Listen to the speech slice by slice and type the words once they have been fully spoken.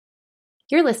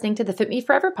You're listening to the Fit Me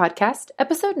Forever podcast,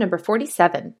 episode number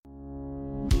 47.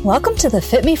 Welcome to the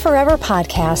Fit Me Forever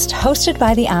podcast, hosted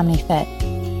by the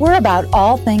OmniFit. We're about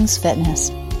all things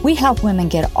fitness. We help women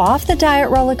get off the diet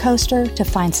roller coaster to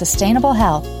find sustainable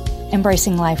health,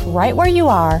 embracing life right where you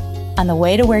are on the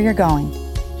way to where you're going.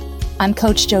 I'm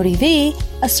Coach Jody V,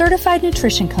 a certified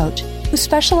nutrition coach who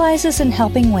specializes in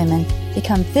helping women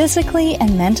become physically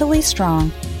and mentally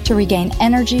strong to regain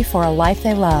energy for a life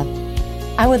they love.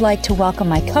 I would like to welcome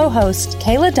my co-host,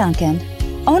 Kayla Duncan,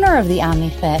 owner of the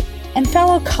OmniFit, and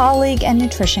fellow colleague and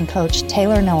nutrition coach,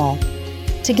 Taylor Noel.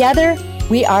 Together,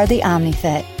 we are the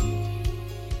OmniFit.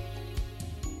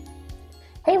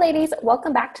 Hey ladies,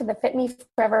 welcome back to the Fit Me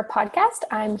Forever podcast.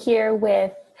 I'm here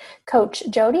with Coach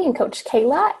Jody and Coach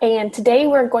Kayla, and today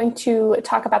we're going to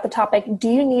talk about the topic, do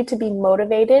you need to be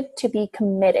motivated to be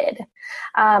committed?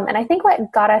 And I think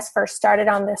what got us first started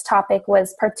on this topic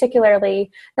was particularly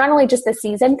not only just the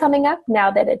season coming up, now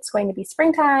that it's going to be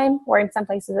springtime, or in some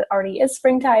places it already is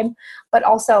springtime, but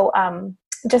also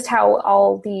just how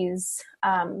all these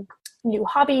new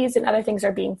hobbies and other things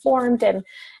are being formed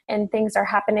and things are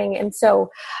happening. And so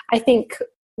I think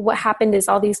what happened is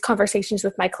all these conversations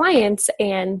with my clients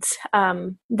and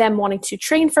them wanting to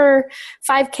train for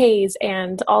 5Ks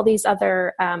and all these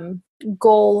other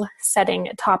goal setting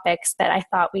topics that I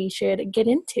thought we should get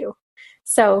into.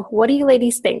 So what do you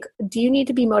ladies think? Do you need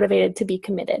to be motivated to be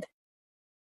committed?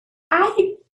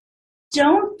 I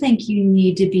don't think you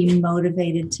need to be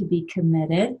motivated to be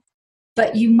committed,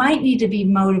 but you might need to be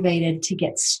motivated to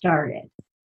get started.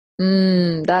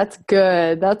 That's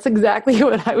good. That's exactly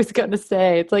what I was going to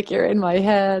say. It's like you're in my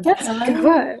head. That's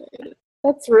good.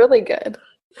 That's really good.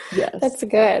 Yes. That's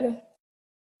good.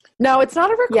 No, it's not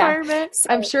a requirement. Yeah. So,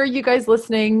 I'm sure you guys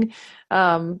listening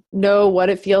know what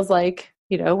it feels like,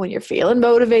 when you're feeling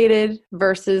motivated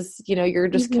versus, you're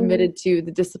just committed to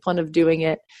the discipline of doing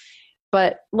it.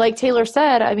 But like Taylor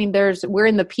said, I mean, we're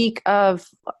in the peak of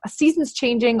seasons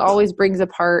changing, always brings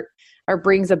about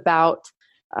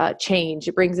change.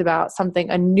 It brings about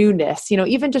a newness,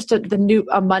 even just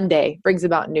a Monday brings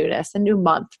about newness, a new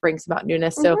month brings about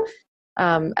newness. So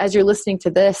as you're listening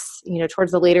to this,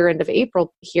 towards the later end of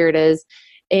April, here it is.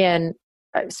 And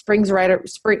spring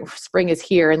is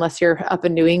here, unless you're up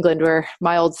in New England where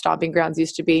my old stomping grounds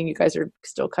used to be and you guys are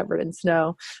still covered in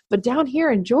snow. But down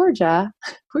here in Georgia,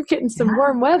 we're getting some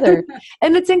warm weather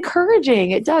and it's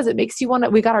encouraging. It does. It makes you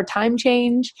we got our time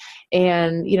change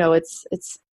and,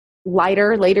 it's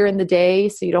lighter later in the day.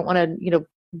 So you don't want to,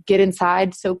 get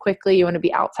inside so quickly. You want to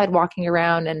be outside walking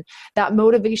around, and that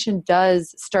motivation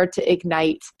does start to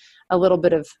ignite a little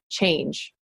bit of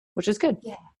change, which is good.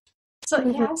 Yeah. So I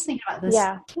was thinking about this.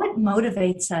 Yeah. What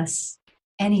motivates us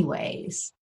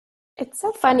anyways? It's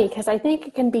so funny because I think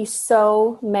it can be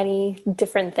so many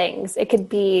different things. It could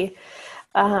be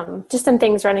just some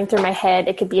things running through my head.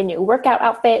 It could be a new workout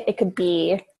outfit. It could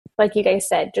be, like you guys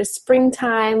said, just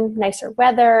springtime, nicer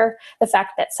weather, the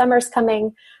fact that summer's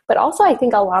coming. But also I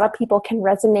think a lot of people can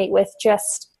resonate with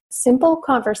just simple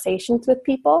conversations with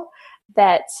people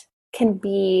that can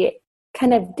be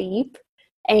kind of deep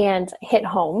and hit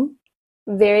home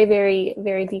very, very,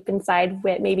 very deep inside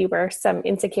where some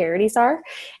insecurities are.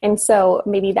 And so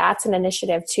maybe that's an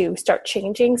initiative to start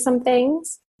changing some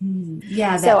things.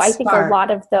 Yeah. So I think a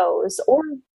lot of those, or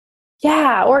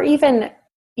even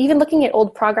looking at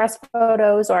old progress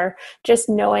photos or just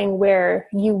knowing where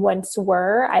you once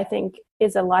were, I think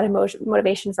is a lot of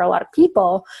motivation for a lot of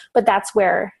people, but that's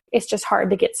where it's just hard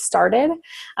to get started.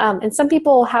 And some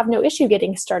people have no issue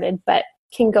getting started, but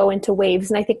can go into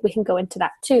waves. And I think we can go into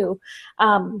that too.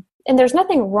 And there's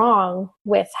nothing wrong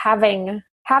with having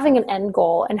an end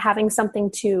goal and having something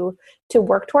to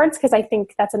work towards, because I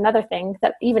think that's another thing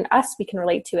that even us, we can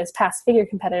relate to as past figure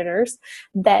competitors,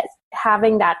 that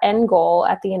having that end goal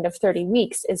at the end of 30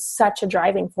 weeks is such a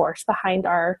driving force behind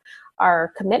our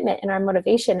commitment and our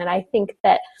motivation. And I think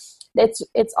that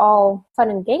it's all fun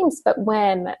and games, but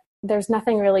when there's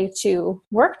nothing really to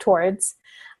work towards,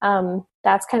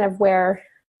 that's kind of where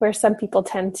some people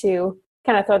tend to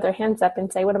kind of throw their hands up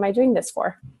and say, what am I doing this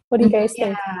for? What do you guys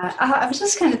think? I was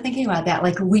just kind of thinking about that.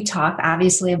 Like, we talk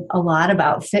obviously a lot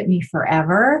about Fit Me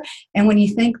Forever. And when you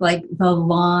think like the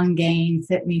long game,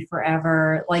 Fit Me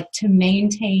Forever, like to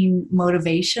maintain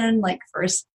motivation, like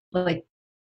first, like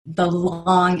the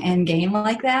long end game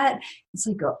like that, it's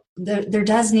like, there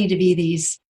does need to be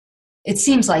these, it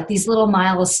seems like these little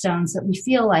milestones that we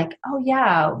feel like, oh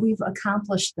yeah, we've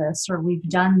accomplished this, or we've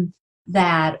done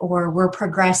that, or we're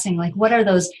progressing. Like, what are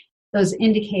those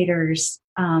indicators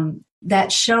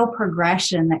that show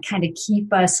progression, that kind of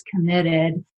keep us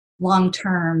committed long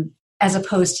term as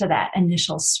opposed to that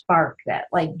initial spark that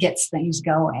like gets things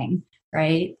going,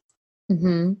 right?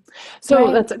 Mm-hmm.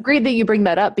 So that's great that you bring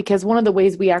that up, because one of the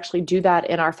ways we actually do that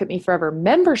in our Fit Me Forever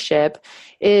membership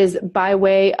is by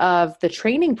way of the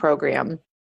training program,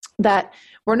 that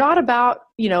we're not about,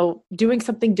 doing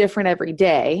something different every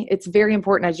day. It's very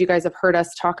important, as you guys have heard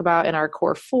us talk about in our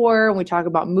core 4, when we talk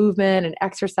about movement and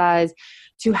exercise,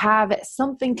 to have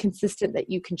something consistent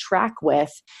that you can track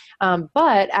with.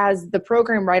 But as the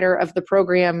program writer of the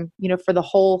program, for the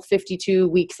whole 52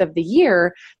 weeks of the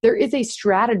year, there is a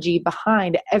strategy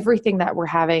behind everything that we're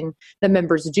having the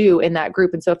members do in that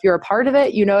group. And so if you're a part of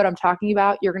it, you know what I'm talking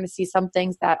about. You're going to see some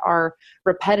things that are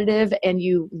repetitive and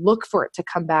you look for it to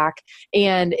come back.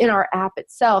 And in our app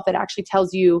itself, it actually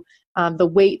tells you the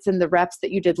weights and the reps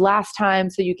that you did last time.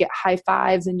 So you get high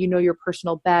fives and your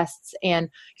personal bests, and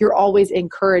you're always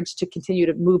encouraged to continue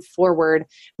to move forward.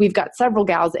 We've got several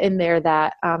gals in there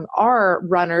that are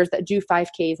runners that do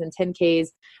 5Ks and 10Ks,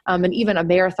 and even a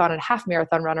marathon and half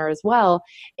marathon runner as well.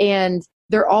 And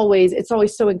it's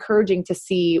always so encouraging to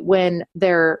see when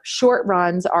their short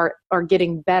runs are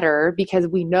getting better, because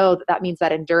we know that means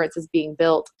that endurance is being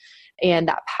built and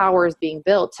that power is being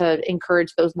built to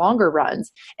encourage those longer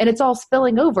runs. And it's all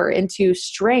spilling over into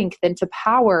strength, into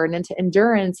power, and into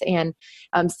endurance, and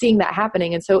seeing that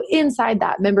happening. And so inside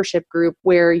that membership group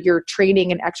where your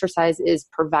training and exercise is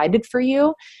provided for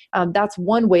you, that's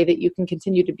one way that you can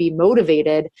continue to be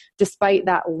motivated despite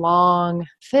that long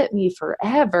Fit Me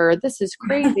Forever. This is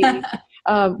crazy.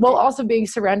 While also being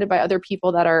surrounded by other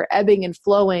people that are ebbing and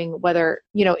flowing, whether,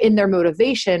 in their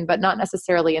motivation, but not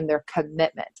necessarily in their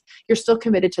commitment. You're still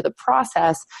committed to the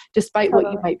process despite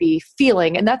what you might be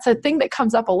feeling. And that's a thing that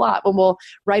comes up a lot when we'll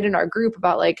write in our group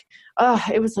about like,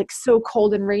 it was like so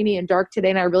cold and rainy and dark today,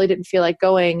 and I really didn't feel like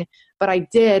going, but I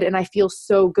did, and I feel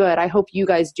so good. I hope you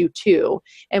guys do too.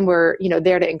 And we're,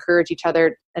 there to encourage each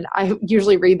other. And I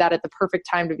usually read that at the perfect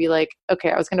time to be like,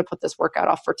 okay, I was going to put this workout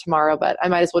off for tomorrow, but I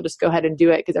might as well just go ahead and do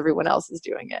it because everyone else is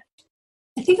doing it.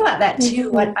 I think about that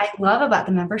too. What I love about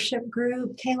the membership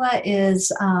group, Kayla,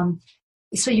 is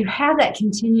so you have that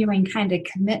continuing kind of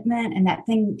commitment and that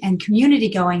thing and community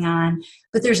going on,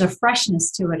 but there's a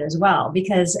freshness to it as well,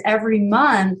 because every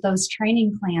month those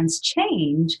training plans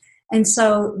change. And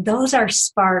so those are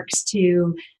sparks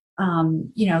to,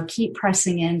 keep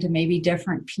pressing into maybe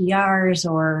different PRs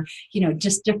or,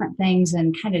 just different things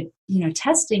and kind of,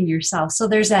 testing yourself. So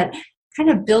there's that kind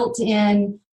of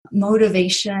built-in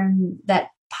motivation that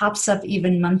pops up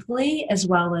even monthly, as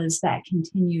well as that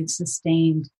continued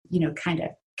sustained, kind of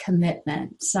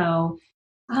commitment. So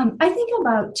I think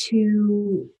about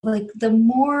too, like the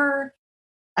more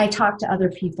I talk to other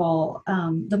people,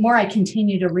 the more I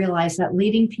continue to realize that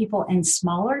leading people in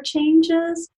smaller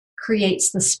changes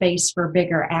creates the space for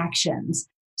bigger actions.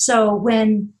 So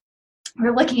when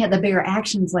we're looking at the bigger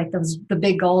actions, like the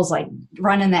big goals, like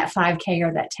running that 5K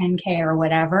or that 10K or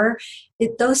whatever,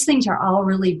 those things are all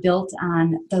really built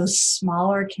on those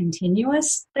smaller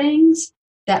continuous things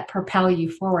that propel you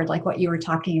forward, like what you were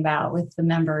talking about with the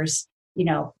members,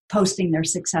 posting their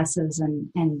successes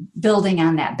and building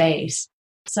on that base.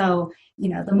 So,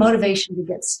 the motivation to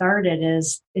get started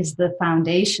is the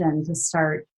foundation to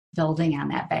start building on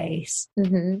that base.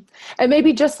 Mm-hmm. And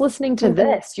maybe just listening to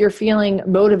this, you're feeling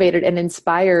motivated and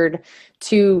inspired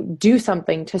to do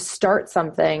something, to start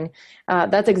something.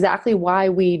 That's exactly why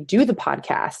we do the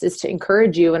podcast, is to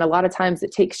encourage you. And a lot of times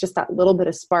it takes just that little bit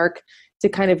of spark to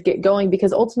kind of get going,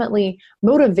 because ultimately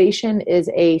motivation is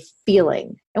a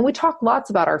feeling. And we talk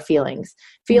lots about our feelings.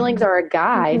 Feelings are a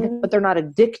guide, but they're not a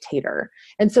dictator.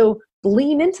 And so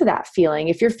lean into that feeling.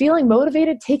 If you're feeling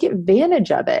motivated, take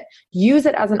advantage of it. Use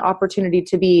it as an opportunity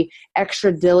to be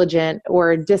extra diligent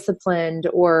or disciplined,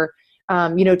 or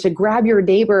to grab your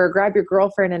neighbor or grab your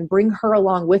girlfriend and bring her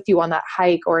along with you on that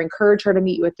hike, or encourage her to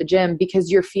meet you at the gym, because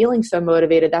you're feeling so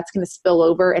motivated. That's going to spill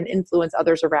over and influence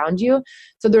others around you.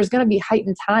 So there's going to be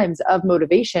heightened times of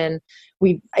motivation.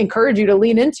 We encourage you to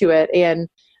lean into it and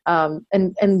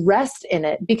rest in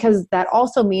it, because that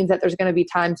also means that there's going to be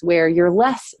times where you're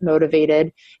less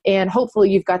motivated, and hopefully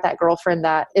you've got that girlfriend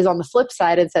that is on the flip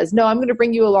side and says, no, I'm going to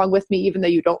bring you along with me, even though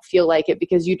you don't feel like it,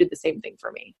 because you did the same thing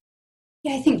for me.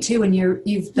 Yeah, I think too, when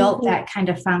you've built that kind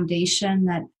of foundation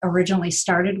that originally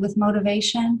started with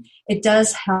motivation, it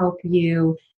does help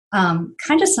you kind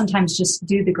of sometimes just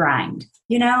do the grind,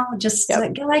 just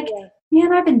like,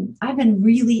 man, I've been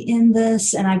really in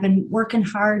this, and I've been working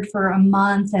hard for a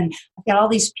month, and I've got all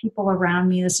these people around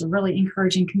me. This is a really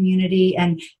encouraging community,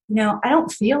 and I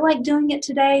don't feel like doing it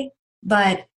today,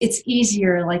 but it's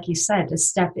easier, like you said, to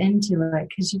step into it,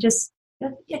 because you just,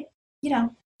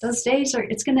 those days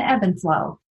it's going to ebb and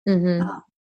flow.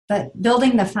 But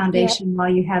building the foundation while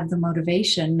you have the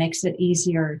motivation makes it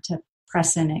easier to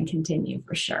press in and continue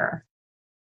for sure.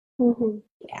 Mm-hmm.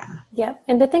 Yeah. Yep.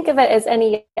 And to think of it as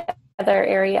any other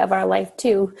area of our life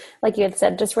too, like you had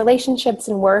said, just relationships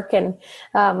and work. And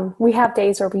we have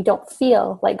days where we don't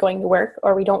feel like going to work,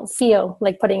 or we don't feel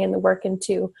like putting in the work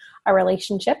into our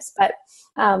relationships. But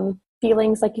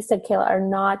feelings, like you said, Kayla, are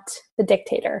not the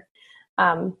dictator.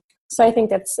 So I think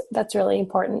that's really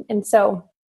important. And so,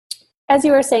 as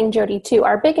you were saying, Jody, too,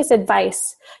 our biggest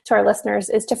advice to our listeners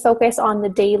is to focus on the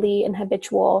daily and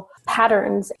habitual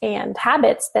patterns and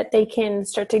habits that they can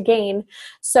start to gain.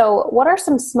 So what are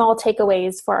some small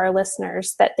takeaways for our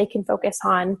listeners that they can focus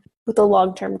on with a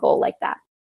long-term goal like that?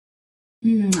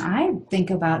 I think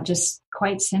about just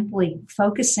quite simply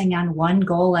focusing on one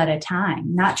goal at a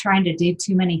time, not trying to do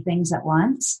too many things at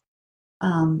once.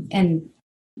 And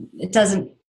it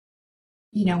doesn't,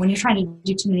 when you're trying to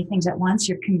do too many things at once,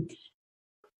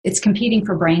 it's competing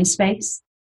for brain space,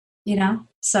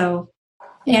 so,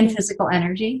 and physical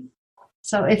energy.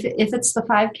 So if it's the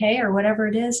 5K or whatever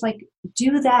it is, like,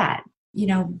 do that,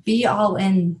 be all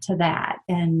into that.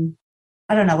 And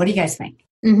I don't know, what do you guys think?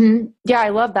 Mm-hmm. Yeah, I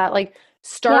love that. Like,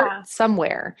 start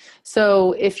somewhere.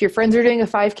 So if your friends are doing a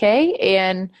 5K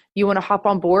and you want to hop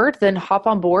on board, then hop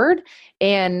on board.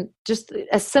 And just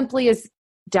as simply as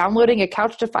downloading a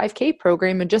Couch to 5K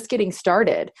program and just getting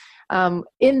started.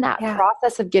 In that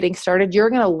process of getting started, you're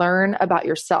going to learn about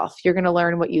yourself. You're going to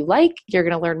learn what you like. You're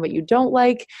going to learn what you don't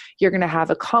like. You're going to have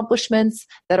accomplishments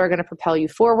that are going to propel you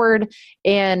forward.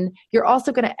 And you're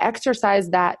also going to exercise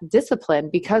that discipline,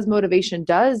 because motivation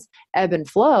does ebb and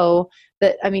flow.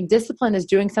 Discipline is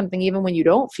doing something even when you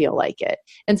don't feel like it.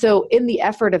 And so in the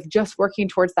effort of just working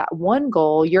towards that one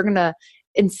goal, you're going to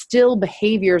instill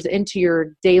behaviors into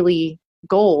your daily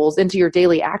goals, into your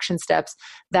daily action steps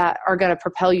that are going to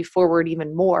propel you forward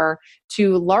even more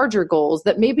to larger goals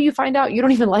that maybe you find out you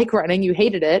don't even like running, you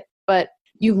hated it, but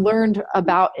you learned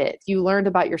about it. You learned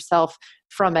about yourself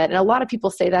from it. And a lot of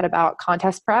people say that about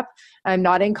contest prep. I'm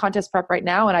not in contest prep right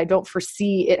now, and I don't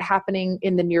foresee it happening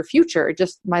in the near future.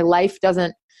 Just my life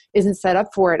isn't set up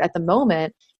for it at the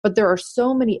moment. But there are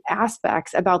so many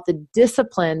aspects about the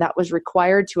discipline that was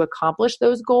required to accomplish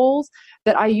those goals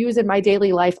that I use in my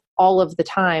daily life all of the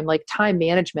time. Like, time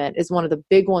management is one of the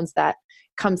big ones that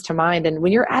comes to mind. And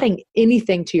when you're adding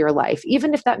anything to your life,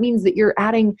 even if that means that you're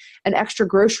adding an extra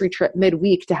grocery trip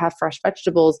midweek to have fresh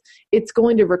vegetables, it's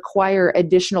going to require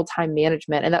additional time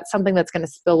management. And that's something that's going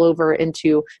to spill over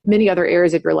into many other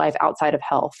areas of your life outside of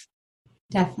health.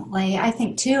 Definitely. I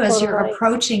think too, as you're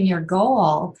approaching your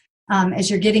goal, as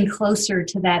you're getting closer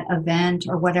to that event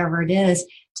or whatever it is,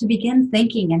 to begin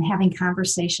thinking and having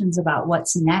conversations about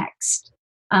what's next.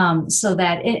 So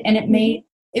that it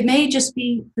may just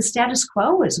be the status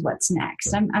quo is what's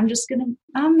next. I'm just going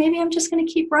to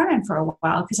keep running for a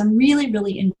while because I'm really,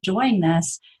 really enjoying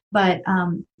this. But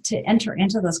to enter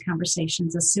into those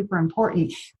conversations is super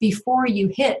important before you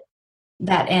hit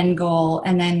that end goal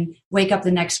and then wake up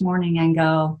the next morning and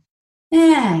go,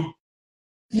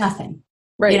 nothing.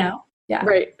 Right. Yeah.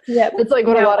 Right. Yeah. It's like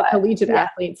what a lot of collegiate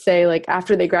athletes say, like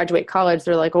after they graduate college,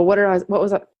 they're like, well, what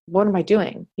am I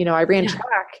doing? I ran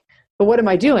track, but what am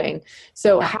I doing?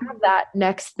 So have that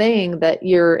next thing that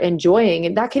you're enjoying.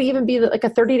 And that could even be like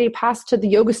a 30-day pass to the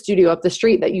yoga studio up the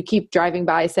street that you keep driving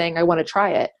by saying, I want to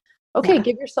try it. Okay.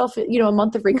 Give yourself, a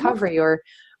month of recovery or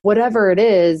whatever it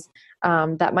is.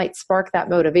 That might spark that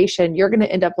motivation. You're going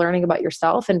to end up learning about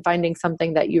yourself and finding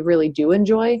something that you really do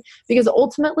enjoy, because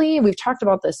ultimately, we've talked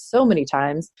about this so many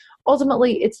times,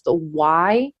 ultimately it's the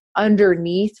why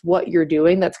underneath what you're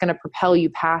doing that's going to propel you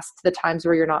past the times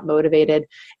where you're not motivated,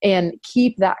 and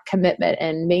keep that commitment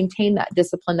and maintain that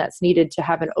discipline that's needed to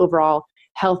have an overall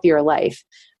healthier life.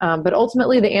 But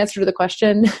ultimately, the answer to the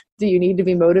question, do you need to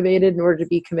be motivated in order to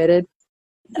be committed?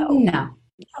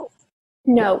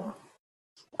 No.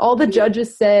 All the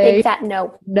judges say that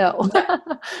no.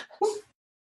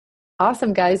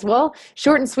 Awesome, guys. Well,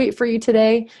 short and sweet for you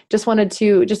today. Just wanted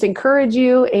to encourage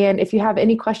you. And if you have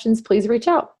any questions, please reach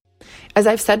out. As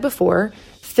I've said before,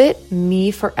 Fit Me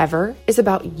Forever is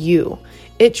about you.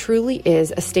 It truly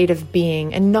is a state of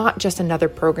being and not just another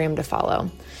program to follow.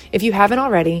 If you haven't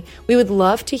already, we would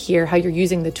love to hear how you're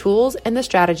using the tools and the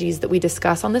strategies that we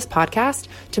discuss on this podcast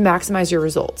to maximize your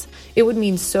results. It would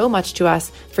mean so much to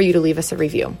us for you to leave us a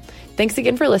review. Thanks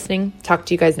again for listening. Talk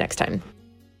to you guys next time.